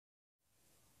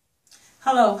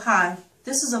Hello, hi.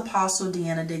 This is Apostle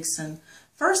Deanna Dixon.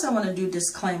 First, I want to do a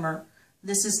disclaimer.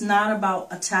 This is not about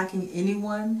attacking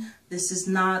anyone. This is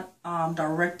not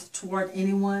directed toward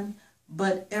anyone,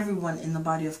 but everyone in the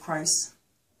body of Christ.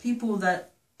 People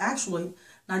that actually,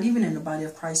 not even in the body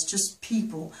of Christ, just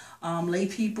people, lay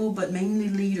people, but mainly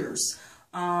leaders.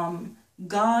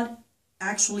 God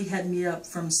actually had me up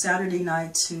from Saturday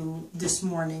night to this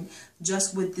morning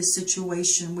just with this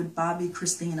situation with Bobby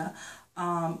Christina.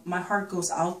 My heart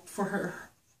goes out for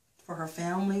her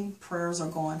family. Prayers are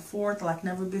going forth like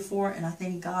never before, and I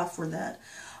thank God for that.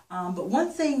 But one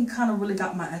thing kind of really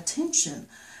got my attention,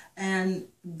 and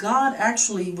God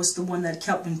actually was the one that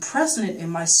kept impressing it in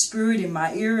my spirit, in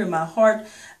my ear, in my heart,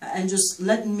 and just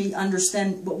letting me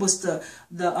understand what was the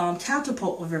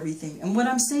catapult of everything. And what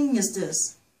I'm saying is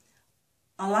this: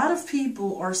 a lot of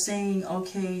people are saying,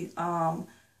 okay,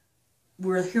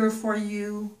 we're here for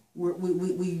you.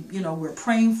 We're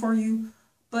praying for you.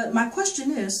 But my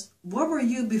question is, where were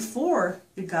you before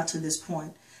it got to this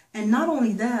point? And not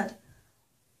only that,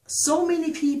 so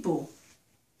many people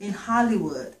in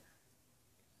Hollywood,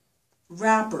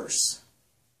 rappers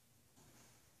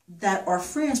that are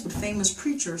friends with famous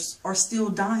preachers, are still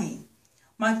dying.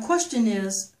 My question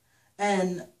is,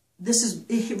 and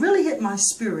it really hit my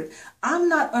spirit, I'm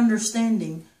not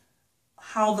understanding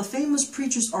how the famous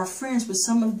preachers are friends with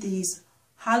some of these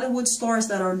Hollywood stars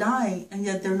that are dying, and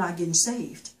yet they're not getting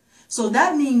saved. So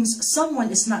that means someone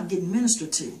is not getting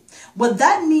ministered to. What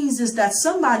that means is that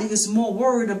somebody is more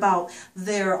worried about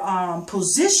their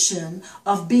position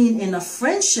of being in a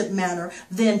friendship manner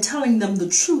than telling them the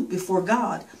truth before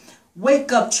God.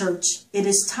 Wake up, church. It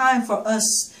is time for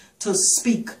us to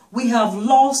speak. We have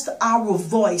lost our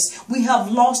voice. We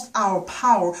have lost our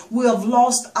power. We have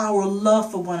lost our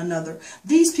love for one another.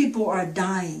 These people are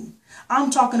dying. I'm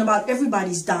talking about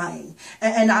everybody's dying,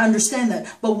 and I understand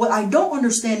that. But what I don't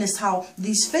understand is how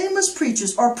these famous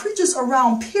preachers, or preachers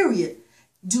around period,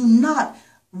 do not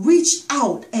reach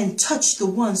out and touch the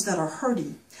ones that are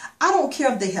hurting. I don't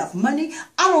care if they have money.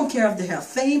 I don't care if they have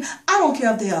fame. I don't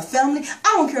care if they have family.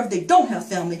 I don't care if they don't have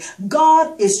family.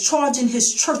 God is charging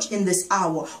his church in this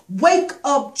hour. Wake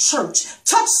up, church.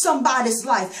 Touch somebody's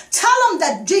life. Tell them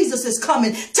that Jesus is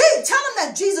coming. Tell them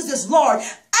that Jesus is Lord.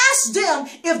 Ask them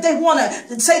if they want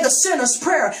to say the sinner's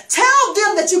prayer. Tell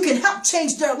them that you can help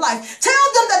change their life. Tell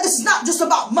them that this is not just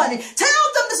about money. Tell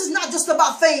them this is not just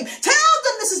about fame. Tell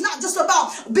them this is not just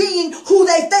about being who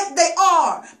they think they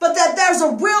are, but that there's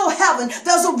a real heaven.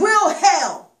 There's a real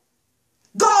hell.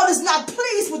 God is not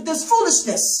pleased with this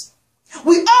foolishness.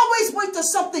 We always wait till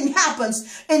something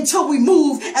happens until we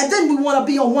move, and then we want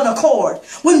to be on one accord,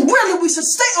 when really we should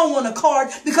stay on one accord,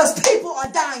 because people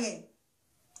are dying.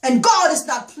 And God is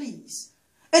not pleased.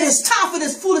 It is time for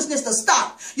this foolishness to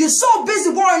stop. You're so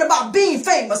busy worrying about being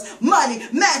famous, money,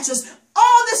 matches,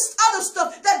 all this other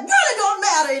stuff that really don't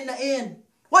matter in the end.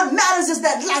 What matters is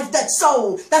that life, that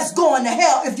soul that's going to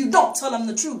hell if you don't tell them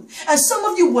the truth. And some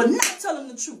of you will not tell them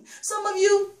the truth. Some of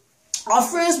you are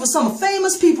friends with some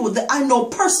famous people that I know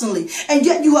personally, and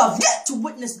yet you have yet to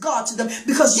witness God to them,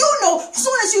 because you know as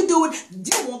soon as you do it,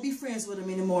 you won't be friends with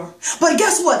them anymore. But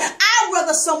guess what? I'd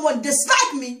rather someone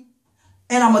dislike me,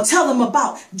 and I'm going to tell them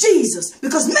about Jesus,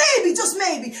 because maybe, just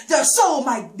maybe, their soul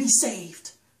might be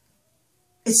saved.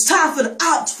 It's time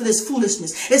for this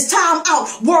foolishness. It's time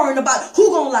out worrying about who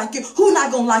going to like you, who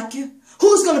not going to like you,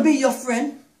 who's going to be your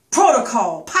friend.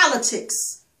 Protocol,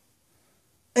 politics.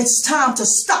 It's time to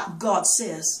stop, God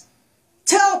says.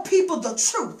 Tell people the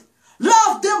truth.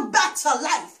 Love them back to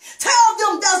life. Tell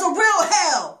them there's a real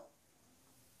hell.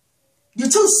 You're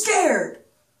too scared.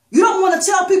 You don't want to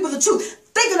tell people the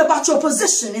truth, thinking about your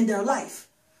position in their life.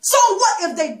 So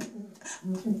what if they,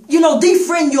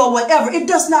 defriend you or whatever? It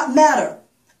does not matter.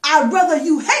 I'd rather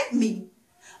you hate me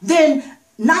than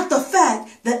not the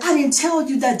fact that I didn't tell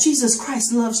you that Jesus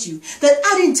Christ loves you, that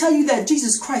I didn't tell you that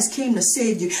Jesus Christ came to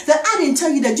save you, that I didn't tell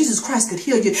you that Jesus Christ could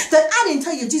heal you, that I didn't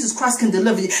tell you Jesus Christ can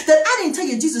deliver you, that I didn't tell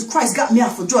you Jesus Christ got me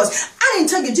out for drugs. I didn't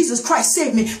tell you Jesus Christ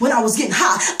saved me when I was getting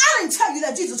high. I didn't tell you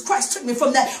that Jesus Christ took me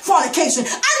from that fornication.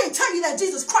 I didn't tell you that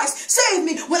Jesus Christ saved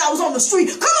me when I was on the street.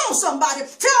 Come on, somebody.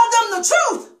 Tell them the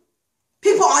truth.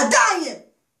 People are dying,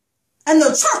 and the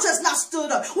church has not stood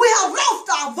up. We have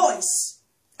lost our voice.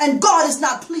 And God is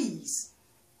not pleased.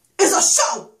 It's a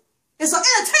show. It's an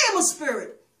entertainment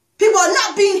spirit. People are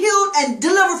not being healed and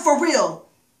delivered for real.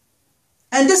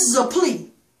 And this is a plea.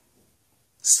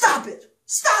 Stop it.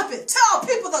 Stop it. Tell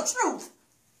people the truth.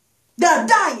 They're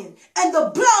dying, and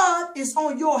the blood is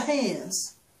on your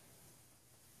hands.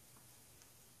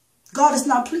 God is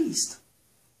not pleased.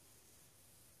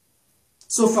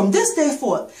 So from this day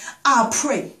forth, I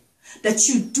pray that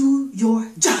you do your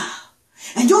job.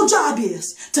 And your job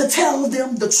is to tell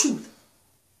them the truth.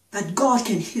 That God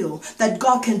can heal, that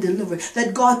God can deliver,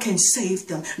 that God can save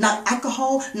them. Not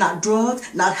alcohol, not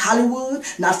drugs, not Hollywood,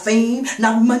 not fame,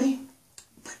 not money,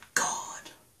 but God.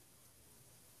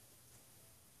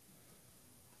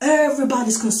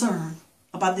 Everybody's concerned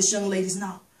about this young lady's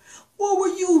now. Where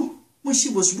were you when she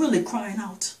was really crying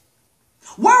out?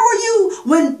 Where were you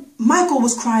when Michael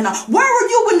was crying out? Where were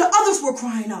you when the others were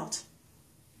crying out?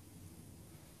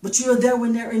 But you're there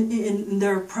when they're in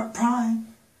their prime.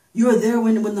 You're there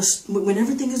when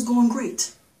everything is going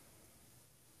great.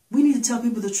 We need to tell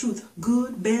people the truth.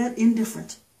 Good, bad,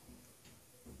 indifferent.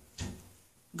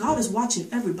 God is watching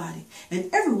everybody. And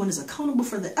everyone is accountable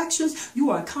for their actions.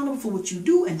 You are accountable for what you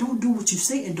do and don't do what you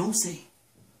say and don't say.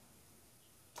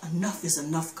 Enough is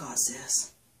enough, God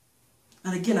says.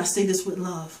 And again, I say this with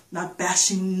love. Not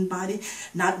bashing anybody.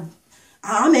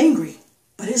 I'm angry.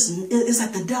 But it's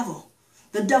like the devil.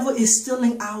 The devil is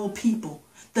stealing our people.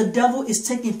 The devil is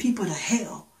taking people to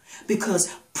hell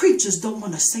because preachers don't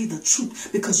want to say the truth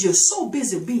because you're so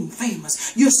busy being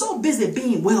famous. You're so busy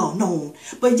being well known.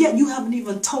 But yet you haven't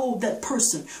even told that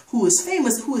person who is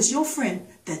famous, who is your friend,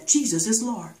 that Jesus is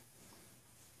Lord.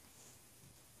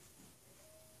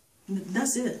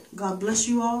 That's it. God bless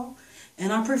you all.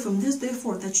 And I pray from this day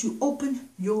forth that you open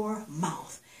your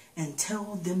mouth and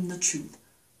tell them the truth.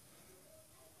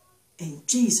 In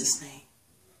Jesus' name.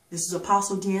 This is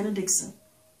Apostle Deanna Dixon.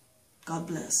 God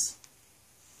bless.